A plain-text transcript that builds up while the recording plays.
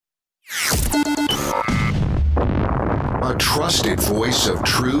a trusted voice of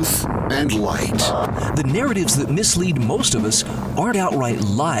truth and light. The narratives that mislead most of us aren't outright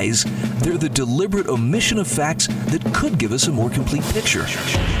lies. They're the deliberate omission of facts that could give us a more complete picture.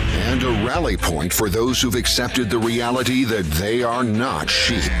 And a rally point for those who've accepted the reality that they are not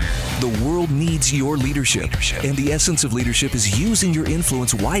sheep. The world needs your leadership, and the essence of leadership is using your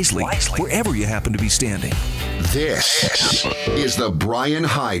influence wisely wherever you happen to be standing. This is the Brian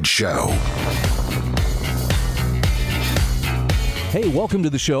Hyde Show. Hey, welcome to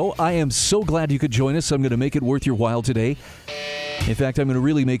the show. I am so glad you could join us. I'm going to make it worth your while today. In fact, I'm going to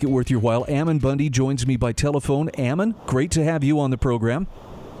really make it worth your while. Ammon Bundy joins me by telephone. Ammon, great to have you on the program.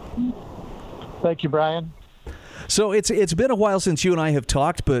 Thank you, Brian. So it's been a while since you and I have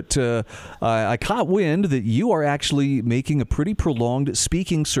talked, but I caught wind that you are actually making a pretty prolonged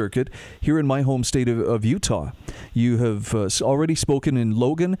speaking circuit here in my home state of Utah. You have already spoken in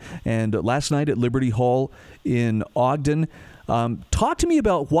Logan and last night at Liberty Hall in Ogden. Talk to me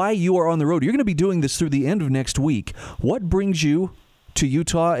about why you are on the road. You're going to be doing this through the end of next week. What brings you to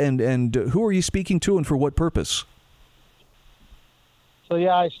Utah, and who are you speaking to, and for what purpose? So,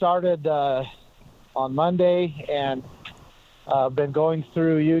 I started on Monday, and been going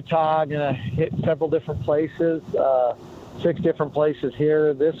through Utah. I'm going to hit several different places, 6 different places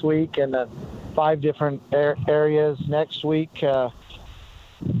here this week, and then 5 different areas next week. And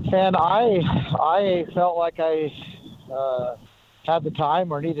I felt like I had the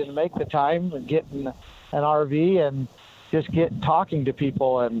time, or needed to make the time, and get in an RV and just get talking to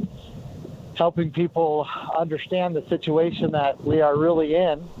people and helping people understand the situation that we are really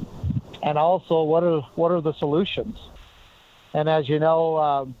in, and also what are the solutions. And as you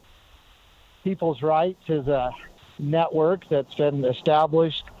know, People's Rights is a network that's been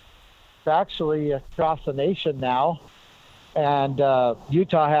established actually across the nation now, and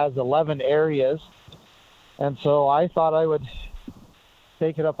Utah has 11 areas. And so I thought I would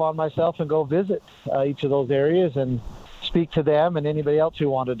take it up on myself and go visit each of those areas and speak to them and anybody else who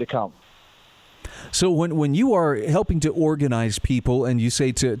wanted to come. So when you are helping to organize people and you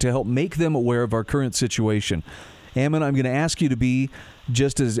say to help make them aware of our current situation, Ammon, I'm going to ask you to be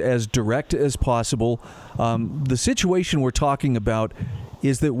just as direct as possible. The situation we're talking about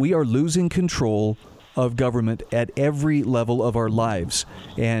is that we are losing control of government at every level of our lives,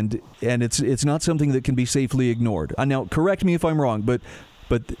 and it's not something that can be safely ignored. Now, correct me if I'm wrong, but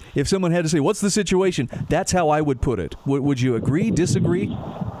if someone had to say, what's the situation, that's how I would put it. Would you agree, disagree?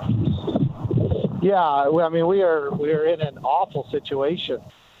 Yeah, I mean, we are in an awful situation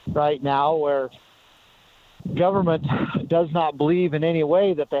right now where government does not believe in any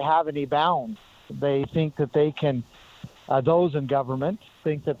way that they have any bounds. They think that they can, those in government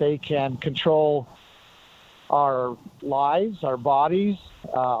think that they can control our lives, our bodies,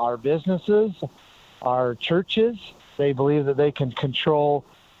 our businesses, our churches. They believe that they can control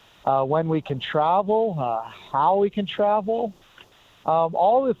when we can travel, how we can travel.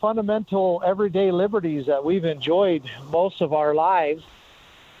 All the fundamental everyday liberties that we've enjoyed most of our lives,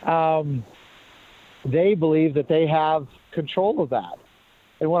 they believe that they have control of that.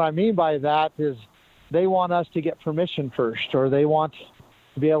 And what I mean by that is they want us to get permission first, or they want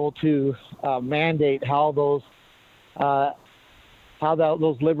to be able to mandate how those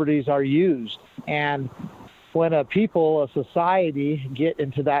liberties are used. And when a people, a society, get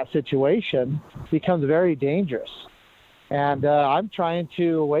into that situation, it becomes very dangerous. And I'm trying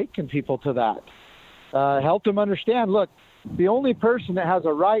to awaken people to that, help them understand, look, the only person that has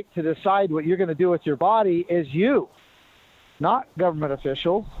a right to decide what you're going to do with your body is you, not government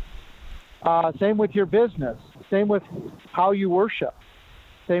officials. Same with your business, same with how you worship,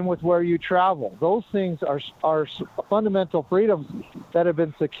 same with where you travel. Those things are fundamental freedoms that have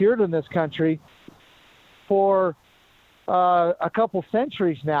been secured in this country for a couple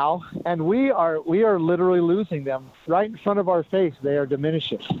centuries now, and we are literally losing them right in front of our face. They are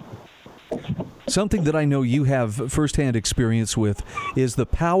diminishing. Something that I know you have firsthand experience with is the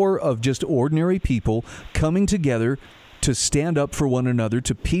power of just ordinary people coming together to stand up for one another,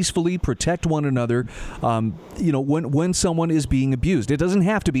 to peacefully protect one another, when someone is being abused. It doesn't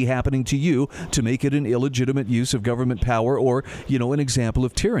have to be happening to you to make it an illegitimate use of government power or, an example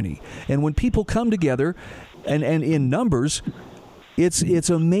of tyranny. And when people come together and in numbers, it's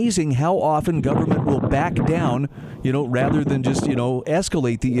amazing how often government will back down, rather than just,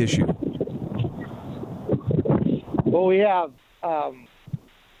 escalate the issue. Well, we have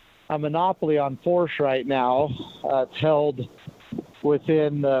a monopoly on force right now. It's held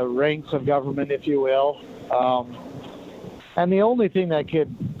within the ranks of government, if you will. And the only thing that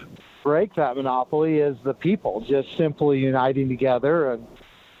could break that monopoly is the people just simply uniting together and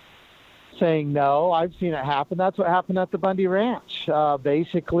saying no. I've seen it happen. That's what happened at the Bundy Ranch.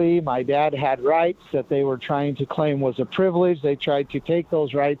 Basically, my dad had rights that they were trying to claim was a privilege. They tried to take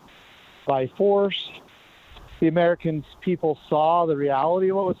those rights by force. The American people saw the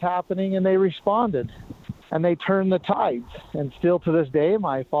reality of what was happening, and they responded, and they turned the tides. And still to this day,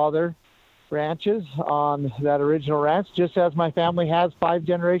 my father ranches on that original ranch, just as my family has 5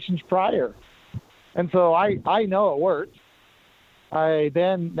 generations prior. And so I know it worked. I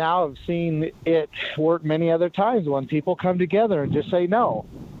then now have seen it work many other times when people come together and just say no.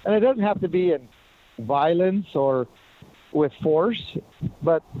 And it doesn't have to be in violence or with force,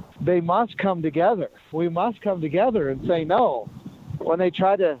 but they must come together. We must come together and say no. When they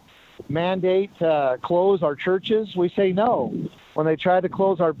try to mandate close our churches, we say no. When they try to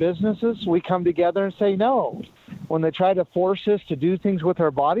close our businesses, we come together and say no. When they try to force us to do things with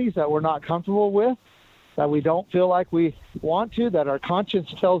our bodies that we're not comfortable with, that we don't feel like we want to, that our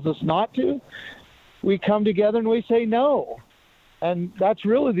conscience tells us not to, we come together and we say no. And that's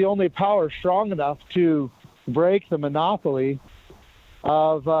really the only power strong enough to break the monopoly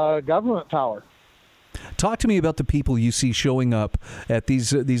of government power. Talk to me about the people you see showing up at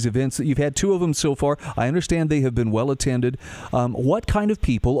these events. You've had 2 of them so far. I understand they have been well attended. What kind of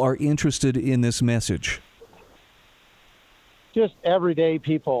people are interested in this message? Just everyday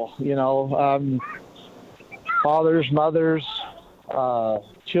people, fathers, mothers,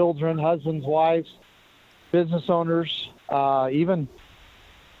 children, husbands, wives, business owners, even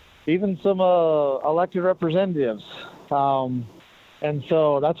some elected representatives. And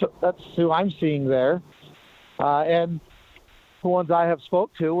so that's who I'm seeing there. And the ones I have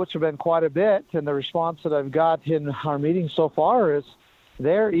spoke to, which have been quite a bit, and the response that I've got in our meeting so far is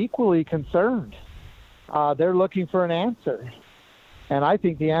they're equally concerned. They're looking for an answer. And I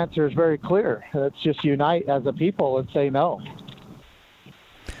think the answer is very clear. Let's just unite as a people and say no.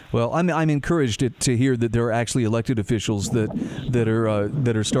 Well, I'm encouraged to hear that there are actually elected officials that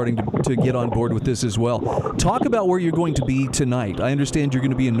are starting to get on board with this as well. Talk about where you're going to be tonight. I understand you're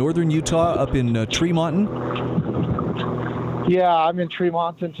going to be in northern Utah, up in Tremonton. Yeah, I'm in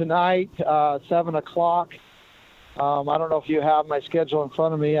Tremonton tonight, 7 o'clock. I don't know if you have my schedule in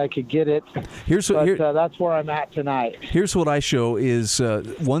front of me. I could get it. That's where I'm at tonight. Here's what I show is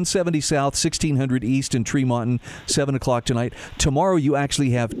 170 South, 1600 East in Tremonton, 7 o'clock tonight. Tomorrow you actually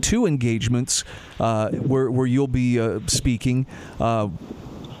have 2 engagements where you'll be speaking.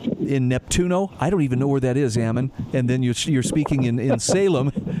 In Neptuno, I don't even know where that is, Ammon. And then you're speaking in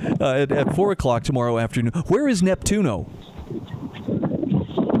Salem at 4 o'clock tomorrow afternoon. Where is Neptuno?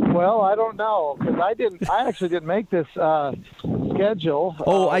 Well, I don't know, because I actually didn't make this schedule.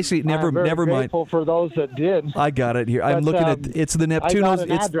 Oh, I see. Never mind. Grateful for those that did. I got it here. I'm looking at it's the Neptuno. I got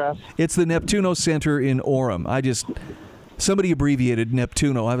an address. It's the Neptuno Center in Orem. Somebody abbreviated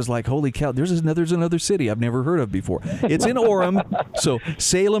Neptuno. I was like, holy cow, there's another city I've never heard of before. It's in Orem. So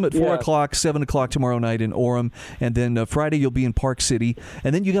Salem at 4 o'clock, 7 o'clock tomorrow night in Orem. And then Friday you'll be in Park City.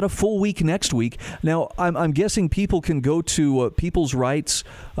 And then you got a full week next week. Now, I'm guessing people can go to People's Rights,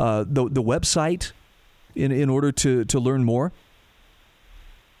 the website, in order to learn more?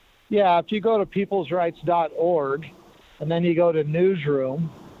 Yeah, if you go to peoplesrights.org and then you go to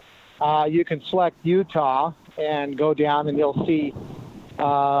Newsroom, you can select Utah and go down, and you'll see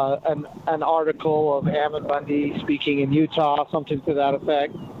an article of Ammon Bundy speaking in Utah, something to that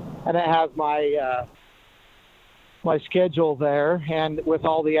effect. And it has my schedule there, and with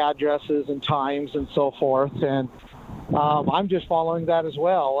all the addresses and times and so forth. And I'm just following that as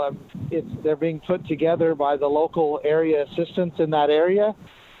well. They're being put together by the local area assistants in that area,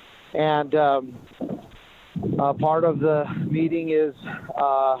 and part of the meeting is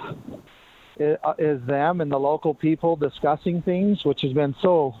them and the local people discussing things, which has been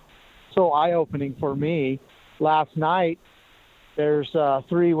so eye-opening for me. Last night, there's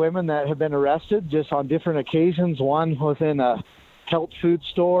 3 women that have been arrested just on different occasions. One was in a health food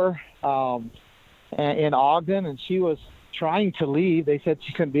store in Ogden, and she was trying to leave. They said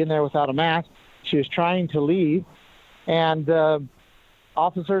she couldn't be in there without a mask. She was trying to leave, and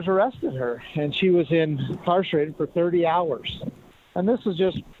officers arrested her, and she was incarcerated for 30 hours. And this is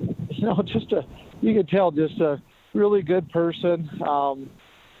just, you could tell, just a really good person,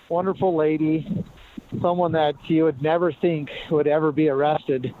 wonderful lady, someone that you would never think would ever be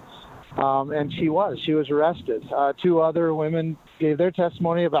arrested. And she was arrested. 2 other women gave their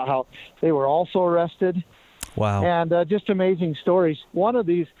testimony about how they were also arrested. Wow. And just amazing stories. One of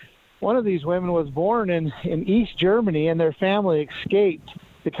these women was born in East Germany, and their family escaped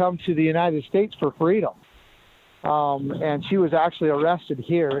to come to the United States for freedom. And she was actually arrested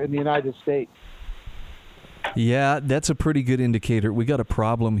here in the United States. Yeah, that's a pretty good indicator. We got a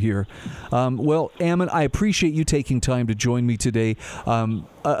problem here. Well, Ammon, I appreciate you taking time to join me today.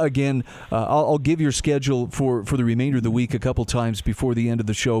 Again, I'll give your schedule for the remainder of the week a couple times before the end of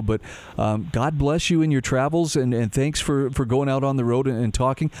the show. But God bless you in your travels, and thanks for going out on the road and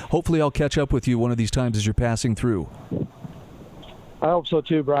talking. Hopefully I'll catch up with you one of these times as you're passing through. I hope so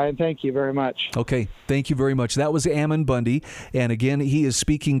too, Brian. Thank you very much. Okay, thank you very much. That was Ammon Bundy, and again, he is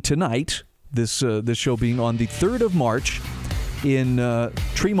speaking tonight. This show being on the 3rd of March in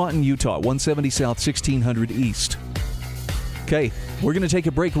Tremonton, Utah, 170 South, 1600 East. Okay, we're going to take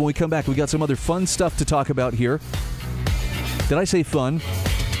a break. When we come back, we got some other fun stuff to talk about here. Did I say fun?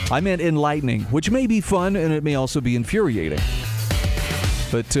 I meant enlightening, which may be fun, and it may also be infuriating.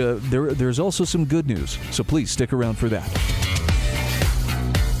 But there's also some good news, so please stick around for that.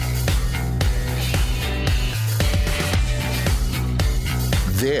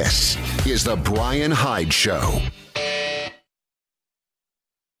 This is The Brian Hyde Show.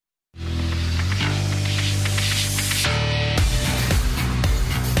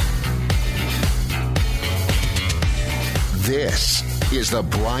 This is The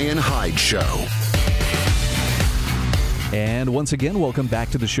Brian Hyde Show. And once again, welcome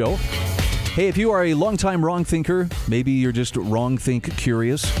back to the show. Hey, if you are a longtime wrong thinker, maybe you're just wrong think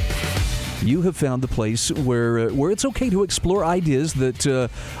curious, you have found the place where it's okay to explore ideas that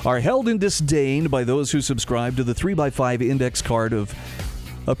are held in disdain by those who subscribe to the 3x5 index card of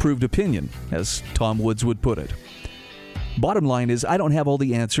approved opinion, as Tom Woods would put it. Bottom line is, I don't have all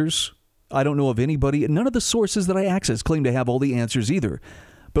the answers. I don't know of anybody, none of the sources that I access claim to have all the answers either.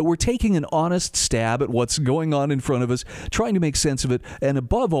 But we're taking an honest stab at what's going on in front of us, trying to make sense of it, and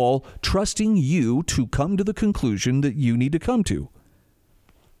above all, trusting you to come to the conclusion that you need to come to.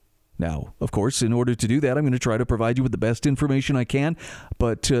 Now, of course, in order to do that, I'm going to try to provide you with the best information I can.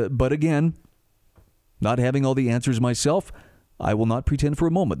 But again, not having all the answers myself, I will not pretend for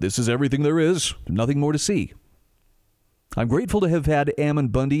a moment this is everything there is, nothing more to see. I'm grateful to have had Ammon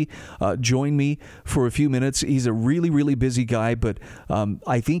Bundy join me for a few minutes. He's a really, really busy guy, but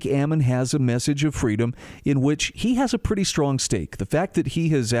I think Ammon has a message of freedom in which he has a pretty strong stake. The fact that he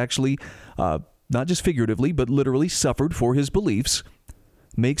has actually, not just figuratively, but literally suffered for his beliefs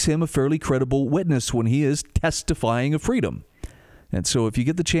makes him a fairly credible witness when he is testifying of freedom. And so if you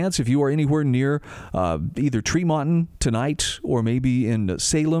get the chance, if you are anywhere near either Tremonton tonight or maybe in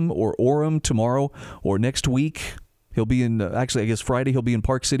Salem or Orem tomorrow or next week, he'll be in, actually, I guess Friday, he'll be in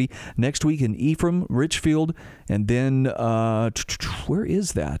Park City. Next week in Ephraim, Richfield, and then, where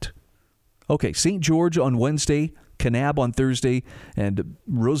is that? Okay, St. George on Wednesday, Kanab on Thursday, and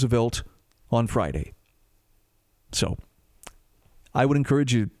Roosevelt on Friday. So I would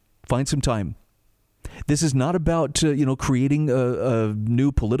encourage you, find some time. This is not about, creating a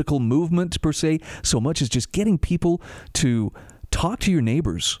new political movement per se, so much as just getting people to talk to your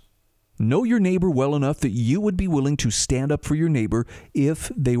neighbors. Know your neighbor well enough that you would be willing to stand up for your neighbor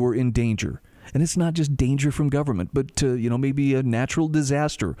if they were in danger. And it's not just danger from government, but, maybe a natural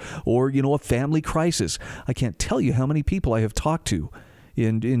disaster or, a family crisis. I can't tell you how many people I have talked to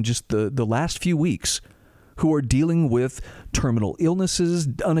in just the last few weeks who are dealing with terminal illnesses,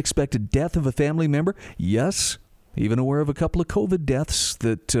 unexpected death of a family member. Yes, even aware of a couple of COVID deaths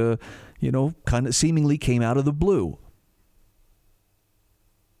that, kind of seemingly came out of the blue.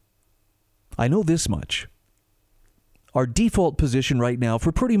 I know this much. Our default position right now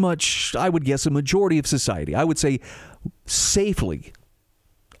for pretty much, I would guess, a majority of society, I would say safely,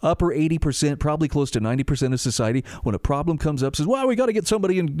 upper 80%, probably close to 90% of society, when a problem comes up, says, well, we got to get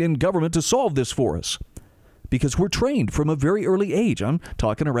somebody in government to solve this for us. Because we're trained from a very early age, I'm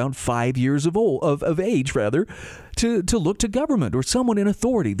talking around 5 years of age, to look to government or someone in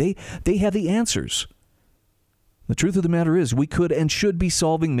authority. They have the answers. The truth of the matter is, we could and should be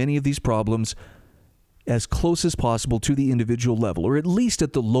solving many of these problems as close as possible to the individual level, or at least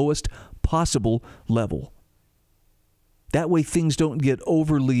at the lowest possible level. That way things don't get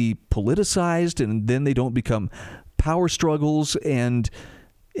overly politicized, and then they don't become power struggles, and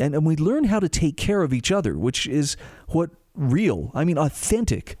we learn how to take care of each other, which is what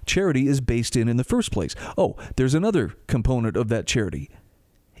authentic charity is based in the first place. Oh, there's another component of that charity.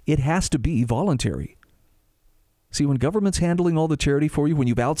 It has to be voluntary. See, when government's handling all the charity for you, when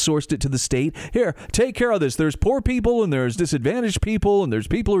you've outsourced it to the state, here, take care of this. There's poor people and there's disadvantaged people and there's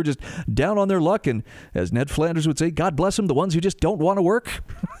people who are just down on their luck. And as Ned Flanders would say, God bless them, the ones who just don't want to work.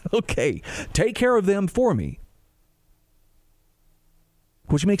 Okay, take care of them for me.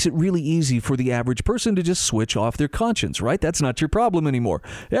 which makes it really easy for the average person to just switch off their conscience, right? That's not your problem anymore.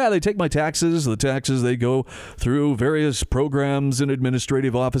 Yeah, they take my taxes. The taxes, they go through various programs and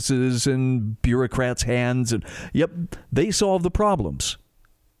administrative offices and bureaucrats' hands. And yep, they solve the problems.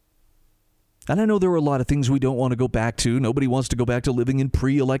 And I know there are a lot of things we don't want to go back to. Nobody wants to go back to living in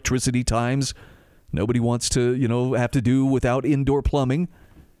pre-electricity times. Nobody wants to, have to do without indoor plumbing.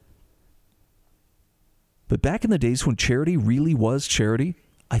 But back in the days when charity really was charity,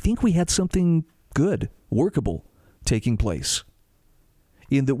 I think we had something good, workable, taking place.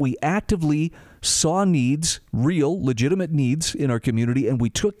 In that we actively saw needs, real, legitimate needs in our community, and we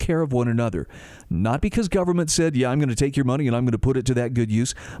took care of one another. Not because government said, yeah, I'm going to take your money and I'm going to put it to that good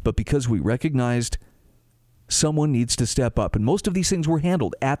use, but because we recognized someone needs to step up. And most of these things were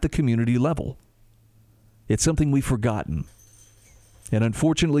handled at the community level. It's something we've forgotten. And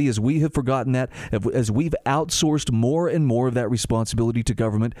unfortunately, as we have forgotten that, as we've outsourced more and more of that responsibility to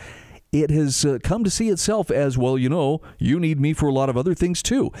government, it has come to see itself as, well, you need me for a lot of other things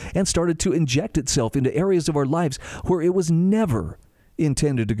too, and started to inject itself into areas of our lives where it was never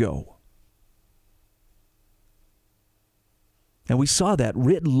intended to go. And we saw that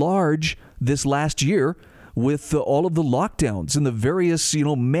writ large this last year with all of the lockdowns and the various,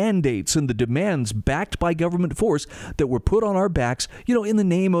 mandates and the demands backed by government force that were put on our backs, in the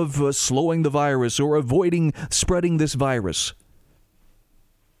name of slowing the virus or avoiding spreading this virus.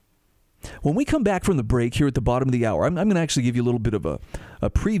 When we come back from the break here at the bottom of the hour, I'm going to actually give you a little bit of a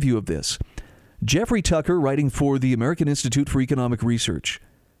preview of this. Jeffrey Tucker, writing for the American Institute for Economic Research,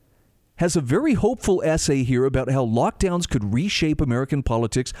 has a very hopeful essay here about how lockdowns could reshape American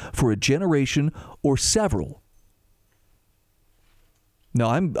politics for a generation or several. Now,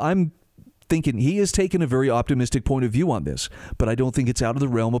 I'm thinking he has taken a very optimistic point of view on this, but I don't think it's out of the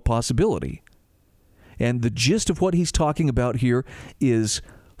realm of possibility. And the gist of what he's talking about here is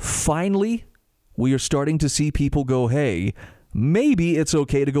finally we are starting to see people go, hey, maybe it's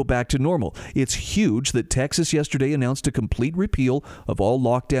okay to go back to normal. It's huge that Texas yesterday announced a complete repeal of all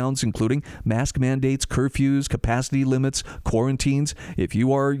lockdowns, including mask mandates, curfews, capacity limits, quarantines. If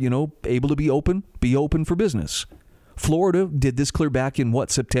you are, able to be open for business. Florida did this clear back in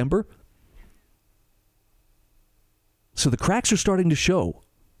September? So the cracks are starting to show.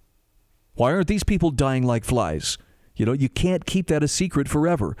 Why aren't these people dying like flies? You can't keep that a secret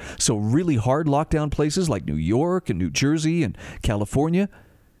forever. So really hard lockdown places like New York and New Jersey and California,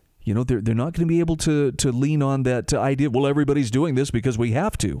 they're not going to be able to lean on that idea, well, everybody's doing this because we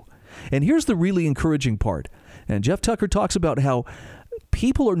have to. And here's the really encouraging part. And Jeff Tucker talks about how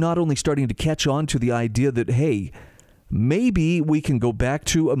people are not only starting to catch on to the idea that, hey, maybe we can go back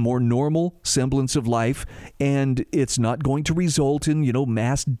to a more normal semblance of life and it's not going to result in,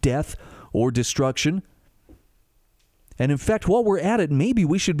 mass death or destruction. And in fact, while we're at it, maybe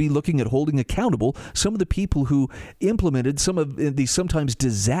we should be looking at holding accountable some of the people who implemented some of these sometimes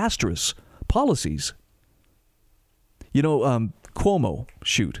disastrous policies. Cuomo,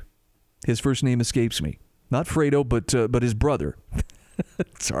 his first name escapes me. Not Fredo, but his brother.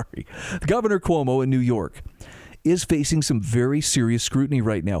 Sorry. Governor Cuomo in New York is facing some very serious scrutiny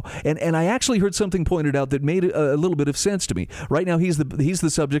right now. And I actually heard something pointed out that made a little bit of sense to me. Right now, he's the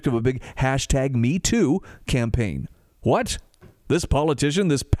subject of a big #MeToo campaign. What? This politician,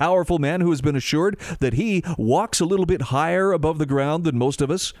 this powerful man who has been assured that he walks a little bit higher above the ground than most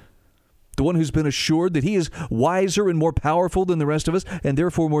of us, the one who's been assured that he is wiser and more powerful than the rest of us and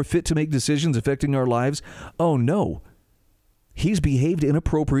therefore more fit to make decisions affecting our lives. Oh, no. He's behaved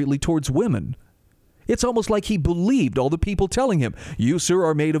inappropriately towards women. It's almost like he believed all the people telling him, you, sir,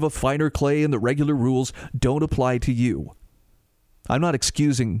 are made of a finer clay and the regular rules don't apply to you. I'm not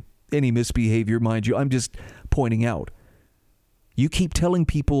excusing any misbehavior, mind you. I'm just pointing out. You keep telling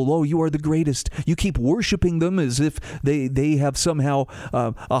people, oh, you are the greatest. You keep worshiping them as if they have somehow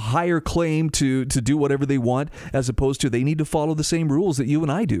a higher claim to do whatever they want, as opposed to they need to follow the same rules that you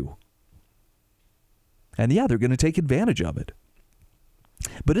and I do. And yeah, they're going to take advantage of it.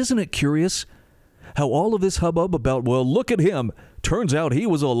 But isn't it curious how all of this hubbub about, well, look at him. Turns out he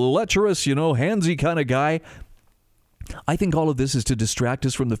was a lecherous, handsy kind of guy. I think all of this is to distract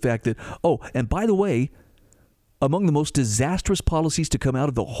us from the fact that, oh, and by the way, among the most disastrous policies to come out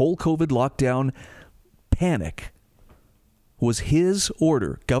of the whole COVID lockdown panic was his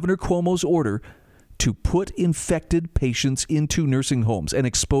order, Governor Cuomo's order, to put infected patients into nursing homes and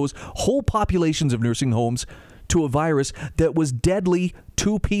expose whole populations of nursing homes to a virus that was deadly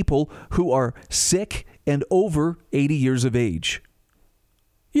to people who are sick and over 80 years of age.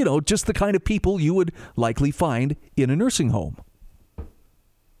 Just the kind of people you would likely find in a nursing home.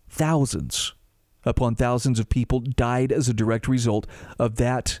 Thousands upon thousands of people died as a direct result of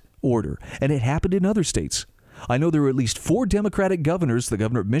that order. And it happened in other states. I know there were at least 4 Democratic governors, the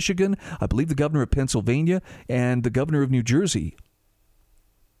governor of Michigan, I believe the governor of Pennsylvania, and the governor of New Jersey.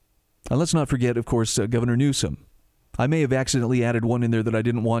 And let's not forget, of course, Governor Newsom. I may have accidentally added one in there that I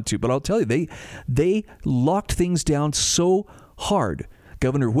didn't want to, but I'll tell you, they locked things down so hard.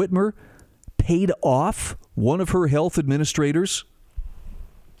 Governor Whitmer paid off one of her health administrators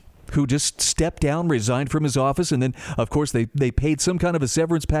who just stepped down, resigned from his office, and then, of course, they paid some kind of a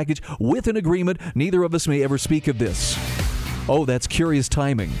severance package with an agreement. Neither of us may ever speak of this. Oh, that's curious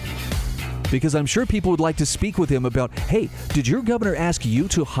timing. Because I'm sure people would like to speak with him about, hey, did your governor ask you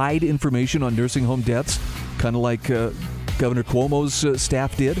to hide information on nursing home deaths? Kind of like Governor Cuomo's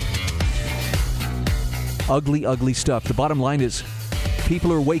staff did? Ugly, ugly stuff. The bottom line is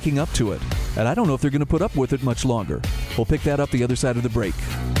people are waking up to it. And I don't know if they're going to put up with it much longer. We'll pick that up the other side of the break.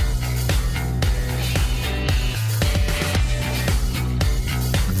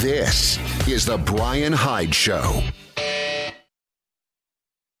 This is the Brian Hyde Show.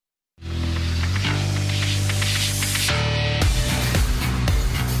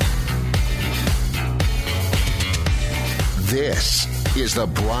 This is the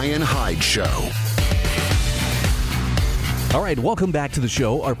Brian Hyde Show. All right, welcome back to the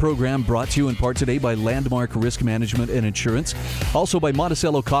show. Our program brought to you in part today by Landmark Risk Management and Insurance. Also by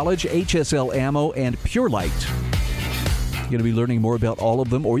Monticello College, HSL Ammo, and Pure Light. You're going to be learning more about all of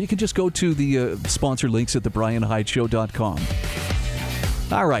them, or you can just go to the sponsor links at thebrianhydeshow.com.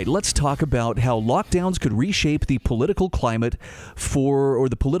 All right, let's talk about how lockdowns could reshape the political climate or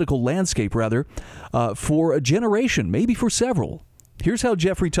the political landscape, rather, for a generation, maybe for several. Here's how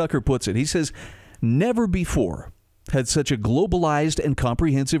Jeffrey Tucker puts it. He says, never before had such a globalized and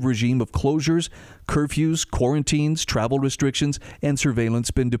comprehensive regime of closures, curfews, quarantines, travel restrictions, and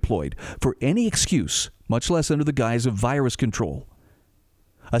surveillance been deployed for any excuse, much less under the guise of virus control.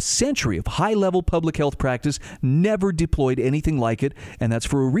 A century of high-level public health practice never deployed anything like it, and that's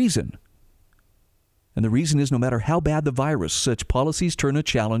for a reason. And the reason is no matter how bad the virus, such policies turn a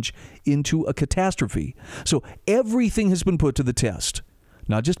challenge into a catastrophe. So everything has been put to the test.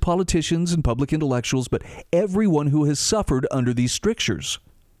 Not just politicians and public intellectuals, but everyone who has suffered under these strictures.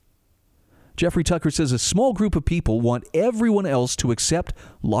 Jeffrey Tucker says a small group of people want everyone else to accept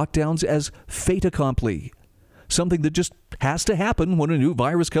lockdowns as fait accompli, something that just has to happen when a new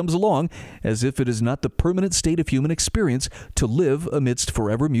virus comes along, as if it is not the permanent state of human experience to live amidst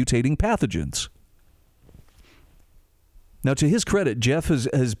forever mutating pathogens. Now, to his credit, Jeff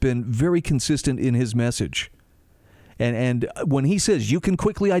has been very consistent in his message. And when he says you can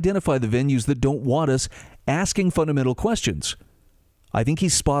quickly identify the venues that don't want us asking fundamental questions, I think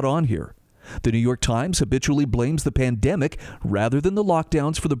he's spot on here. The New York Times habitually blames the pandemic rather than the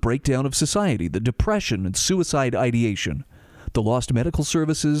lockdowns for the breakdown of society, the depression and suicide ideation, the lost medical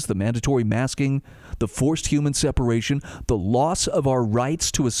services, the mandatory masking, the forced human separation, the loss of our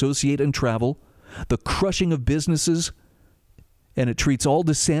rights to associate and travel, the crushing of businesses, and it treats all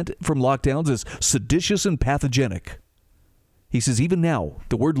dissent from lockdowns as seditious and pathogenic. He says even now,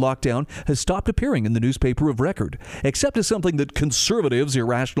 the word lockdown has stopped appearing in the newspaper of record, except as something that conservatives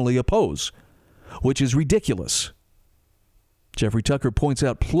irrationally oppose, which is ridiculous. Jeffrey Tucker points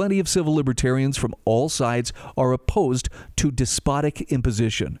out plenty of civil libertarians from all sides are opposed to despotic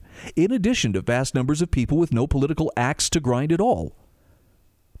imposition, in addition to vast numbers of people with no political axe to grind at all.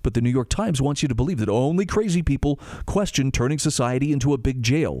 But the New York Times wants you to believe that only crazy people question turning society into a big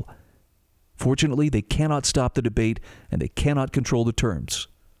jail. Fortunately, they cannot stop the debate, and they cannot control the terms.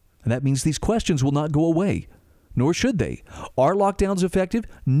 And that means these questions will not go away, nor should they. Are lockdowns effective?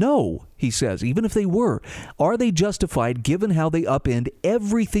 No, he says, even if they were. Are they justified given how they upend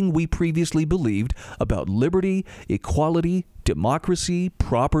everything we previously believed about liberty, equality, democracy,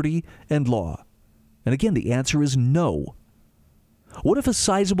 property, and law? And again, the answer is no. What if a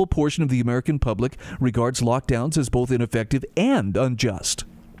sizable portion of the American public regards lockdowns as both ineffective and unjust?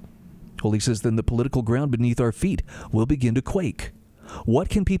 Well, he says, then the political ground beneath our feet will begin to quake. What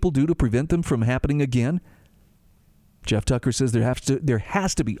can people do to prevent them from happening again? Jeff Tucker says there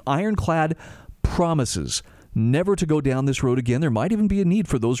has to be ironclad promises never to go down this road again. There might even be a need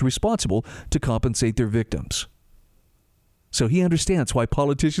for those responsible to compensate their victims. So he understands why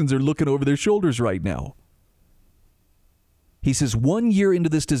politicians are looking over their shoulders right now. He says, 1 year into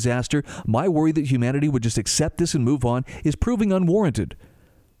this disaster, my worry that humanity would just accept this and move on is proving unwarranted.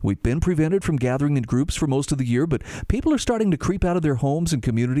 We've been prevented from gathering in groups for most of the year, but people are starting to creep out of their homes and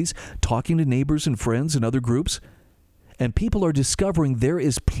communities, talking to neighbors and friends and other groups. And people are discovering there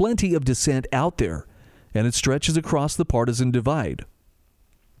is plenty of dissent out there, and it stretches across the partisan divide.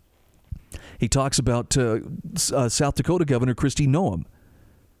 He talks about South Dakota Governor Kristi Noem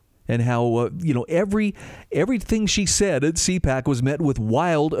and how everything she said at CPAC was met with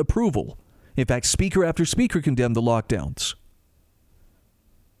wild approval. In fact, speaker after speaker condemned the lockdowns.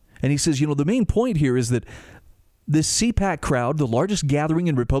 And he says, the main point here is that this CPAC crowd, the largest gathering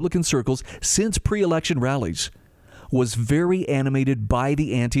in Republican circles since pre-election rallies, was very animated by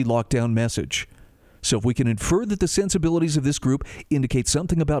the anti-lockdown message. So if we can infer that the sensibilities of this group indicate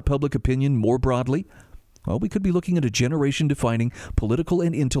something about public opinion more broadly, well, we could be looking at a generation-defining political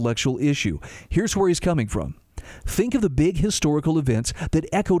and intellectual issue. Here's where he's coming from. Think of the big historical events that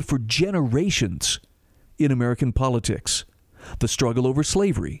echoed for generations in American politics. The struggle over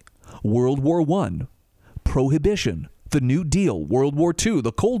slavery, World War I, Prohibition, the New Deal, World War II,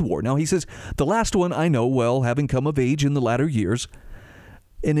 the Cold War. Now, he says, the last one I know well, having come of age in the latter years.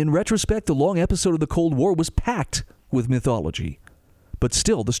 And in retrospect, the long episode of the Cold War was packed with mythology. But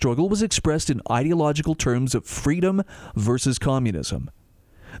still, the struggle was expressed in ideological terms of freedom versus communism.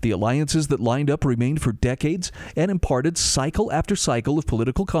 The alliances that lined up remained for decades and imparted cycle after cycle of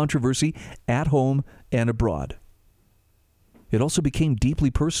political controversy at home and abroad. It also became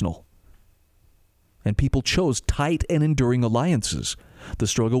deeply personal. And people chose tight and enduring alliances. The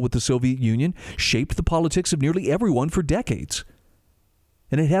struggle with the Soviet Union shaped the politics of nearly everyone for decades.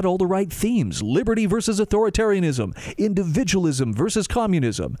 And it had all the right themes: liberty versus authoritarianism, individualism versus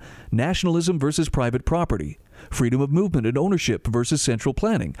communism, nationalism versus private property, freedom of movement and ownership versus central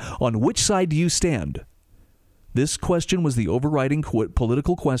planning. On which side do you stand? This question was the overriding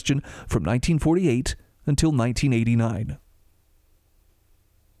political question from 1948 until 1989.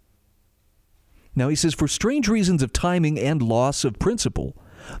 Now, he says, for strange reasons of timing and loss of principle,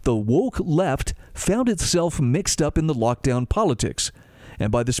 the woke left found itself mixed up in the lockdown politics.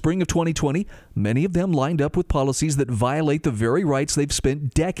 And by the spring of 2020, many of them lined up with policies that violate the very rights they've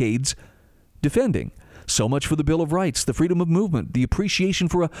spent decades defending. So much for the Bill of Rights, the freedom of movement, the appreciation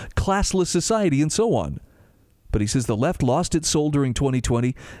for a classless society, and so on. But he says the left lost its soul during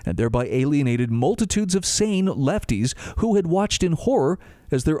 2020 and thereby alienated multitudes of sane lefties who had watched in horror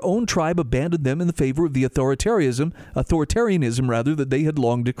as their own tribe abandoned them in the favor of the authoritarianism that they had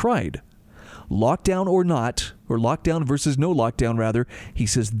long decried. Lockdown or not, or lockdown versus no lockdown rather, he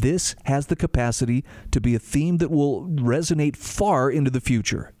says this has the capacity to be a theme that will resonate far into the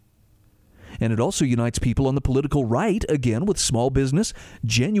future. And it also unites people on the political right, again, with small business,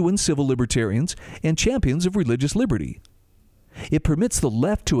 genuine civil libertarians, and champions of religious liberty. It permits the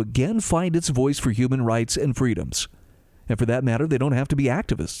left to again find its voice for human rights and freedoms. And for that matter, they don't have to be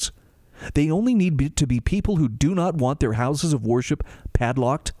activists. They only need to be people who do not want their houses of worship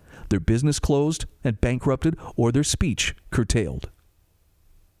padlocked, their business closed and bankrupted, or their speech curtailed.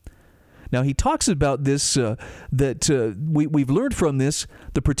 Now, he talks about this, we've learned from this,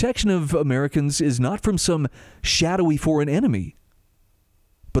 the protection of Americans is not from some shadowy foreign enemy,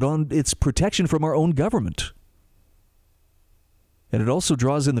 but on its protection from our own government. And it also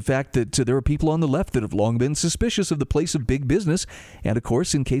draws in the fact that there are people on the left that have long been suspicious of the place of big business. And, of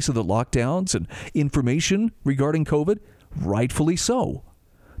course, in case of the lockdowns and information regarding COVID, rightfully so.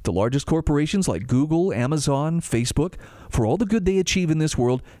 The largest corporations like Google, Amazon, Facebook, for all the good they achieve in this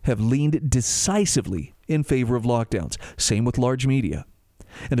world, have leaned decisively in favor of lockdowns. Same with large media.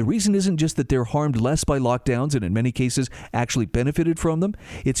 And the reason isn't just that they're harmed less by lockdowns and in many cases actually benefited from them.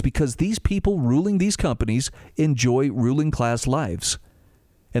 It's because these people ruling these companies enjoy ruling class lives.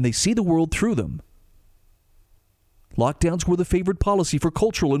 And they see the world through them. Lockdowns were the favored policy for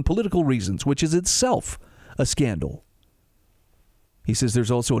cultural and political reasons, which is itself a scandal. He says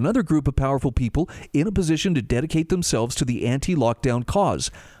there's also another group of powerful people in a position to dedicate themselves to the anti-lockdown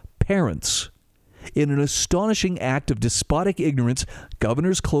cause: parents. In an astonishing act of despotic ignorance,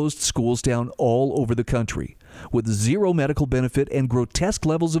 governors closed schools down all over the country, with zero medical benefit and grotesque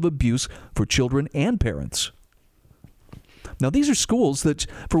levels of abuse for children and parents. Now, these are schools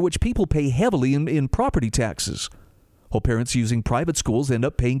for which people pay heavily in property taxes, while parents using private schools end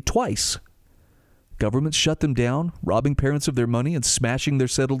up paying twice. Governments shut them down, robbing parents of their money and smashing their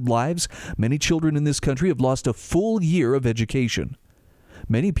settled lives. Many children in this country have lost a full year of education.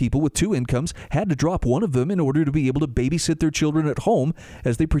 Many people with two incomes had to drop one of them in order to be able to babysit their children at home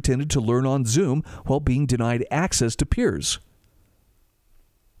as they pretended to learn on Zoom while being denied access to peers.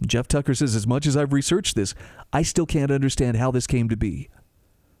 Jeff Tucker says, as much as I've researched this, I still can't understand how this came to be.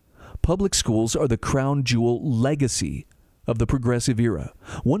 Public schools are the crown jewel legacy of the progressive era.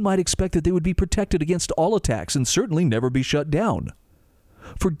 One might expect that they would be protected against all attacks and certainly never be shut down.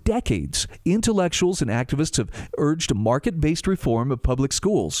 For decades, intellectuals and activists have urged market-based reform of public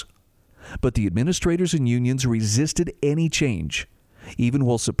schools. But the administrators and unions resisted any change. even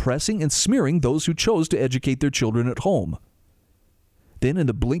while suppressing and smearing those who chose to educate their children at home. Then, in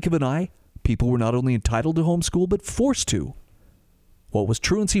the blink of an eye, people were not only entitled to homeschool, but forced to. What was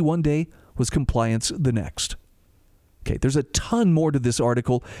truancy one day was compliance the next. Okay, there's a ton more to this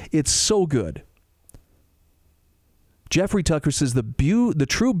article. It's so good. Jeffrey Tucker says the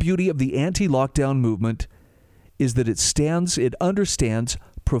true beauty of the anti-lockdown movement is that it understands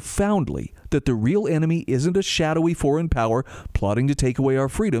profoundly that the real enemy isn't a shadowy foreign power plotting to take away our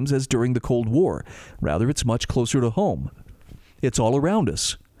freedoms as during the Cold War. Rather, it's much closer to home. It's all around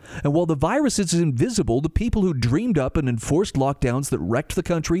us. And while the virus is invisible, the people who dreamed up and enforced lockdowns that wrecked the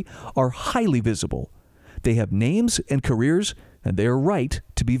country are highly visible. They have names and careers, and they are right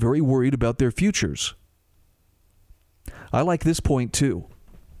to be very worried about their futures. I like this point, too.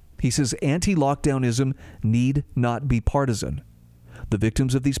 He says anti-lockdownism need not be partisan. The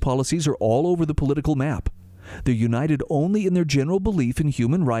victims of these policies are all over the political map. They're united only in their general belief in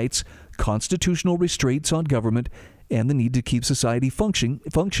human rights, constitutional restraints on government, and the need to keep society functioning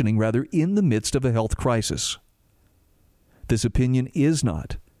in the midst of a health crisis. This opinion is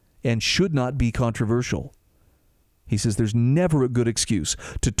not and should not be controversial. He says there's never a good excuse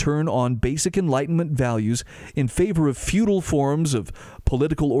to turn on basic Enlightenment values in favor of feudal forms of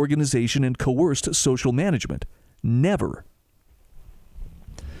political organization and coerced social management. Never.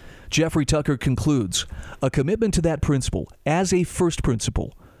 Jeffrey Tucker concludes, a commitment to that principle, as a first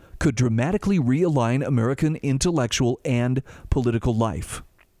principle, could dramatically realign American intellectual and political life.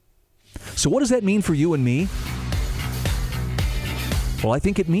 So what does that mean for you and me? Well, I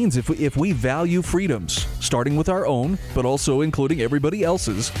think it means if we value freedoms, starting with our own, but also including everybody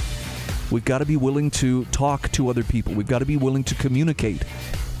else's, we've got to be willing to talk to other people. We've got to be willing to communicate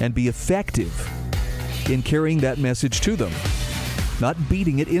and be effective in carrying that message to them, not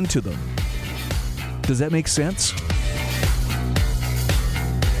beating it into them. Does that make sense?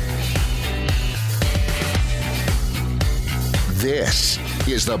 This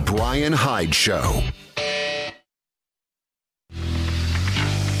is The Brian Hyde Show.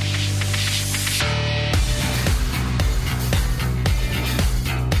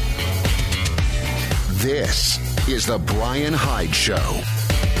 This is The Brian Hyde Show.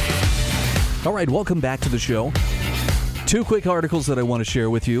 All right, welcome back to the show. Two quick articles that I want to share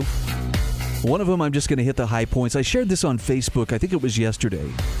with you. One of them, I'm just going to hit the high points. I shared this on Facebook. I think it was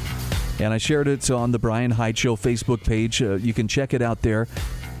yesterday. And I shared it on the Brian Hyde Show Facebook page. You can check it out there.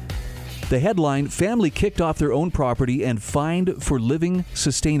 The headline, Family Kicked Off Their Own Property and Fined for Living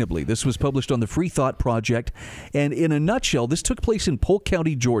Sustainably. This was published on the Free Thought Project. And in a nutshell, this took place in Polk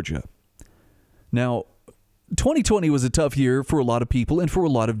County, Georgia. Now, 2020 was a tough year for a lot of people and for a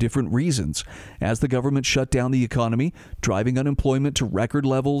lot of different reasons. As the government shut down the economy, driving unemployment to record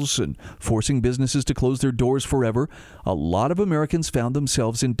levels and forcing businesses to close their doors forever, a lot of Americans found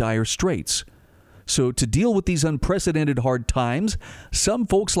themselves in dire straits. So to deal with these unprecedented hard times, some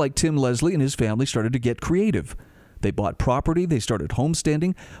folks like Tim Leslie and his family started to get creative. They bought property, they started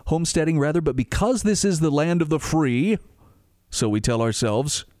homesteading, but because this is the land of the free, so we tell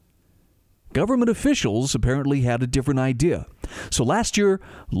ourselves, government officials apparently had a different idea. So last year,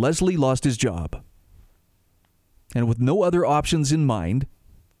 Leslie lost his job. And with no other options in mind,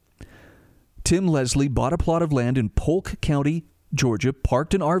 Tim Leslie bought a plot of land in Polk County, Georgia,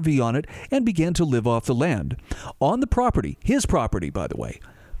 parked an RV on it, and began to live off the land. On the property, his property, by the way,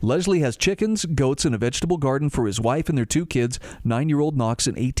 Leslie has chickens, goats, and a vegetable garden for his wife and their two kids, 9-year-old Knox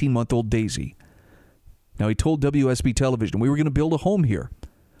and 18-month-old Daisy. Now, he told WSB Television, we were going to build a home here.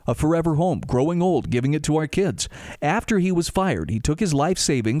 A forever home, growing old, giving it to our kids. After he was fired, he took his life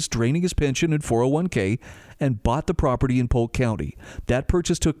savings, draining his pension and 401k, and bought the property in Polk County. That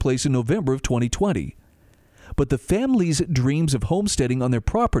purchase took place in November of 2020. But the family's dreams of homesteading on their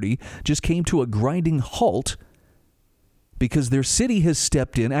property just came to a grinding halt because their city has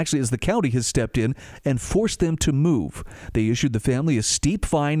stepped in, actually as the county has stepped in, and forced them to move. They issued the family a steep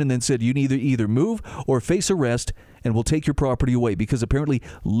fine and then said, you need either move or face arrest, and we'll take your property away, because apparently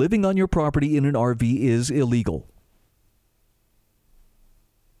living on your property in an RV is illegal.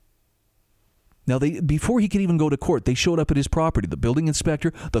 Now, before he could even go to court, they showed up at his property, the building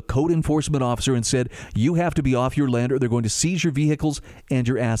inspector, the code enforcement officer, and said, you have to be off your land or they're going to seize your vehicles and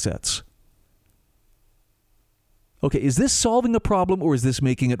your assets. Okay, is this solving a problem or is this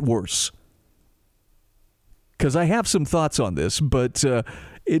making it worse? Because I have some thoughts on this, but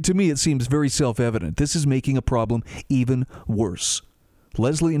to me it seems very self-evident. This is making a problem even worse.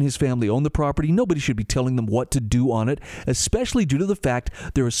 Leslie and his family own the property. Nobody should be telling them what to do on it, especially due to the fact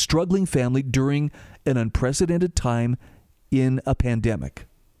they're a struggling family during an unprecedented time in a pandemic.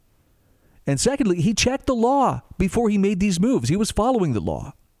 And secondly, he checked the law before he made these moves. He was following the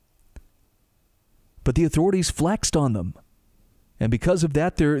law. But the authorities flexed on them. And because of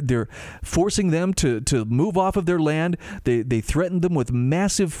that, they're forcing them to move off of their land. They threatened them with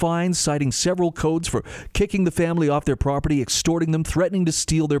massive fines, citing several codes for kicking the family off their property, extorting them, threatening to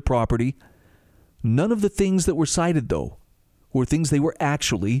steal their property. None of the things that were cited, though, were things they were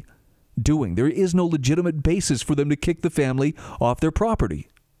actually doing. There is no legitimate basis for them to kick the family off their property.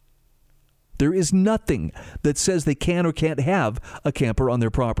 There is nothing that says they can or can't have a camper on their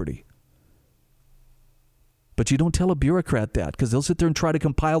property. But you don't tell a bureaucrat that, because they'll sit there and try to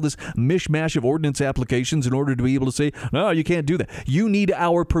compile this mishmash of ordinance applications in order to be able to say, no, you can't do that. You need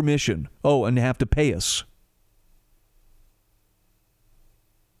our permission. Oh, and have to pay us.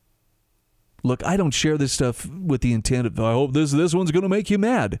 Look, I don't share this stuff with the intent of, I hope this one's going to make you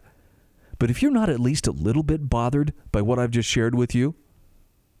mad. But if you're not at least a little bit bothered by what I've just shared with you,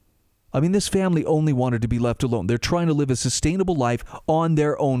 I mean, this family only wanted to be left alone. They're trying to live a sustainable life on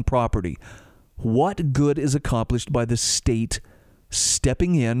their own property. What good is accomplished by the state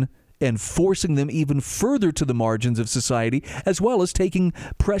stepping in and forcing them even further to the margins of society, as well as taking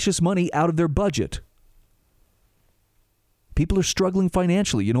precious money out of their budget? People are struggling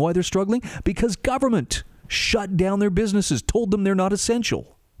financially. You know why they're struggling? Because government shut down their businesses, told them they're not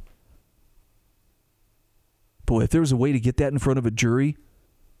essential. Boy, if there was a way to get that in front of a jury,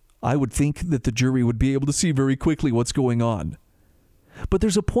 I would think that the jury would be able to see very quickly what's going on. But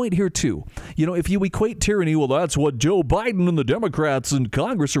there's a point here, too. You know, if you equate tyranny, well, that's what Joe Biden and the Democrats in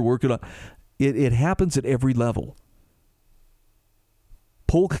Congress are working on. It happens at every level.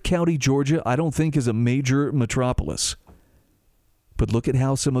 Polk County, Georgia, I don't think is a major metropolis. But look at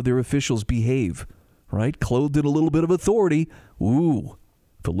how some of their officials behave, right? Clothed in a little bit of authority. Ooh,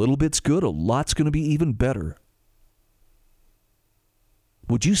 if a little bit's good, a lot's going to be even better.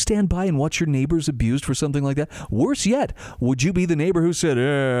 Would you stand by and watch your neighbors abused for something like that? Worse yet, would you be the neighbor who said,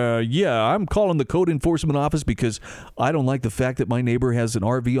 yeah, I'm calling the code enforcement office because I don't like the fact that my neighbor has an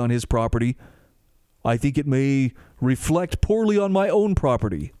RV on his property. I think it may reflect poorly on my own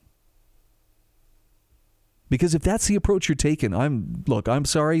property. Because if that's the approach you're taking, I'm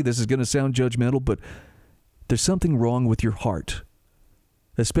sorry, this is going to sound judgmental, but there's something wrong with your heart.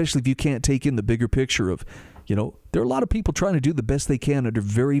 Especially if you can't take in the bigger picture of, you know, there are a lot of people trying to do the best they can under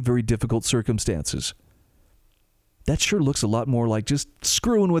very, very difficult circumstances. That sure looks a lot more like just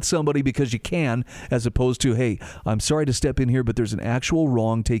screwing with somebody because you can, as opposed to, hey, I'm sorry to step in here, but there's an actual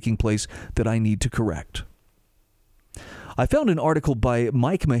wrong taking place that I need to correct. I found an article by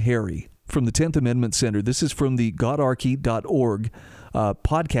Mike Maharrey from the 10th Amendment Center. This is from the godarchy.org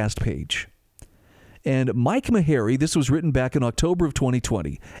podcast page. And Mike Maharrey, this was written back in October of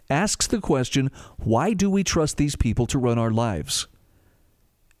 2020, asks the question, why do we trust these people to run our lives?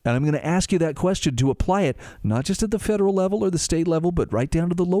 And I'm going to ask you that question to apply it not just at the federal level or the state level, but right down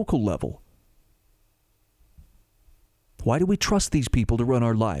to the local level. Why do we trust these people to run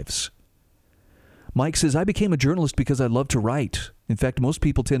our lives? Mike says, I became a journalist because I love to write. In fact, most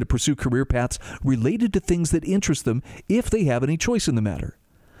people tend to pursue career paths related to things that interest them if they have any choice in the matter.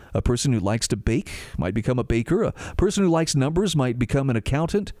 A person who likes to bake might become a baker. A person who likes numbers might become an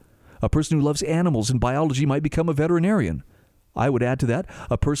accountant. A person who loves animals and biology might become a veterinarian. I would add to that,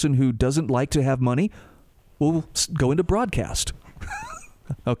 a person who doesn't like to have money will go into broadcast.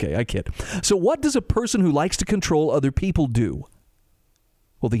 Okay, I kid. So what does a person who likes to control other people do?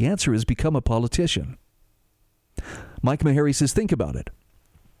 Well, the answer is become a politician. Mike Maharrey says, think about it.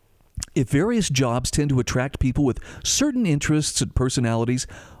 If various jobs tend to attract people with certain interests and personalities,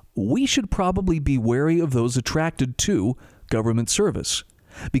 we should probably be wary of those attracted to government service.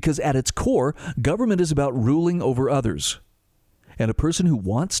 Because at its core, government is about ruling over others. And a person who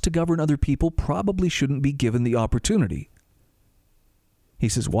wants to govern other people probably shouldn't be given the opportunity. He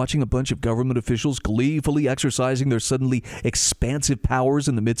says watching a bunch of government officials gleefully exercising their suddenly expansive powers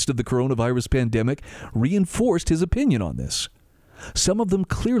in the midst of the coronavirus pandemic reinforced his opinion on this. Some of them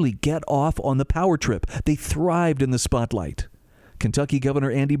clearly get off on the power trip. They thrived in the spotlight. Kentucky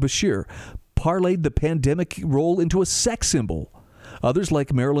Governor Andy Beshear parlayed the pandemic role into a sex symbol. Others,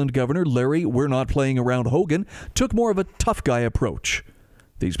 like Maryland Governor Larry "We're Not Playing Around" Hogan, took more of a tough guy approach.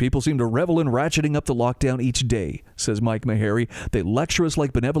 These people seem to revel in ratcheting up the lockdown each day, says Mike Maharrey. They lecture us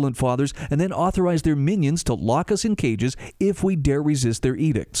like benevolent fathers and then authorize their minions to lock us in cages if we dare resist their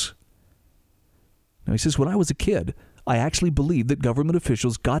edicts. Now, he says, when I was a kid, I actually believed that government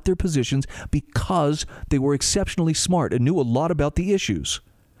officials got their positions because they were exceptionally smart and knew a lot about the issues.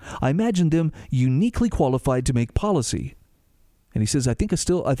 I imagined them uniquely qualified to make policy. And he says, I think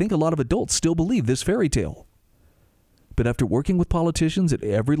a lot of adults still believe this fairy tale. But after working with politicians at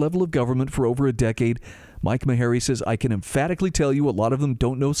every level of government for over a decade, Mike Maharrey says, I can emphatically tell you a lot of them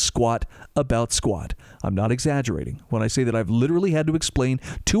don't know squat about squat. I'm not exaggerating when I say that I've literally had to explain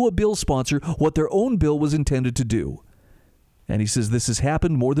to a bill sponsor what their own bill was intended to do. And he says this has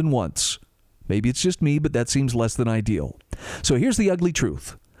happened more than once. Maybe it's just me, but that seems less than ideal. So here's the ugly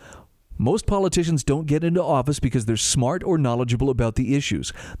truth. Most politicians don't get into office because they're smart or knowledgeable about the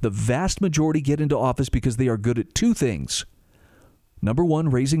issues. The vast majority get into office because they are good at two things. Number one,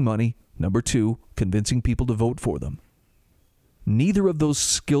 raising money. Number two, convincing people to vote for them. Neither of those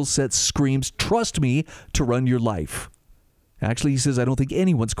skill sets screams, trust me to run your life. Actually, he says, I don't think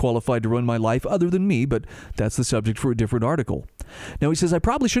anyone's qualified to run my life other than me, but that's the subject for a different article. Now, he says, I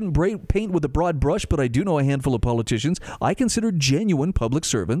probably shouldn't paint with a broad brush, but I do know a handful of politicians I consider genuine public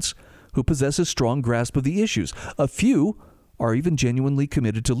servants who possess a strong grasp of the issues. A few are even genuinely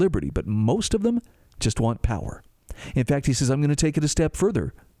committed to liberty, but most of them just want power. In fact, he says, I'm going to take it a step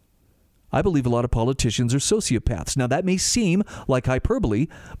further. I believe a lot of politicians are sociopaths. Now, that may seem like hyperbole,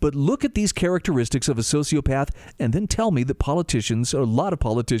 but look at these characteristics of a sociopath and then tell me that politicians, or a lot of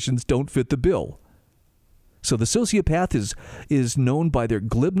politicians, don't fit the bill. So the sociopath is known by their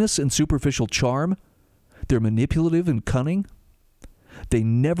glibness and superficial charm. They're manipulative and cunning. They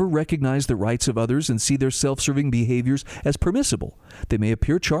never recognize the rights of others and see their self-serving behaviors as permissible. They may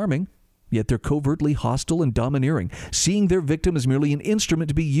appear charming, yet they're covertly hostile and domineering, seeing their victim as merely an instrument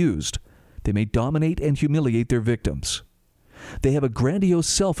to be used. They may dominate and humiliate their victims. They have a grandiose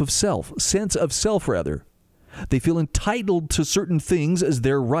sense of self. They feel entitled to certain things as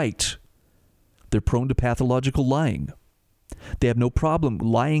their right. They're prone to pathological lying. They have no problem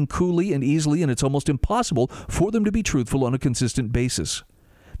lying coolly and easily, and it's almost impossible for them to be truthful on a consistent basis.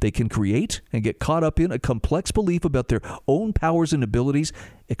 They can create and get caught up in a complex belief about their own powers and abilities,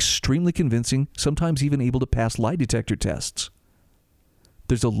 extremely convincing, sometimes even able to pass lie detector tests.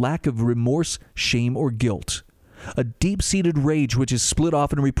 There's a lack of remorse, shame, or guilt. A deep-seated rage which is split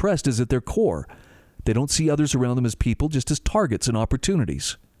off and repressed is at their core. They don't see others around them as people, just as targets and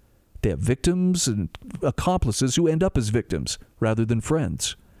opportunities. They have victims and accomplices who end up as victims rather than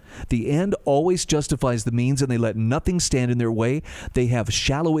friends. The end always justifies the means, and they let nothing stand in their way. They have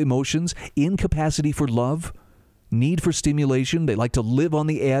shallow emotions, incapacity for love, need for stimulation. They like to live on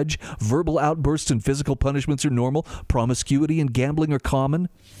the edge. Verbal outbursts and physical punishments are normal. Promiscuity and gambling are common.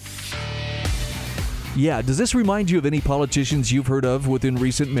 Yeah, does this remind you of any politicians you've heard of within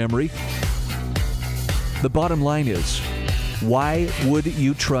recent memory? The bottom line is, why would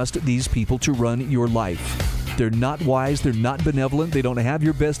you trust these people to run your life? They're not wise. They're not benevolent. They don't have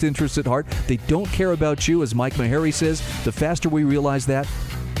your best interests at heart. They don't care about you. As Mike Maharrey says, the faster we realize that,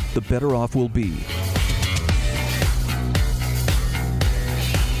 the better off we'll be.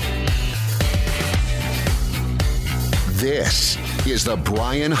 This is The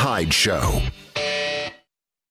Brian Hyde Show.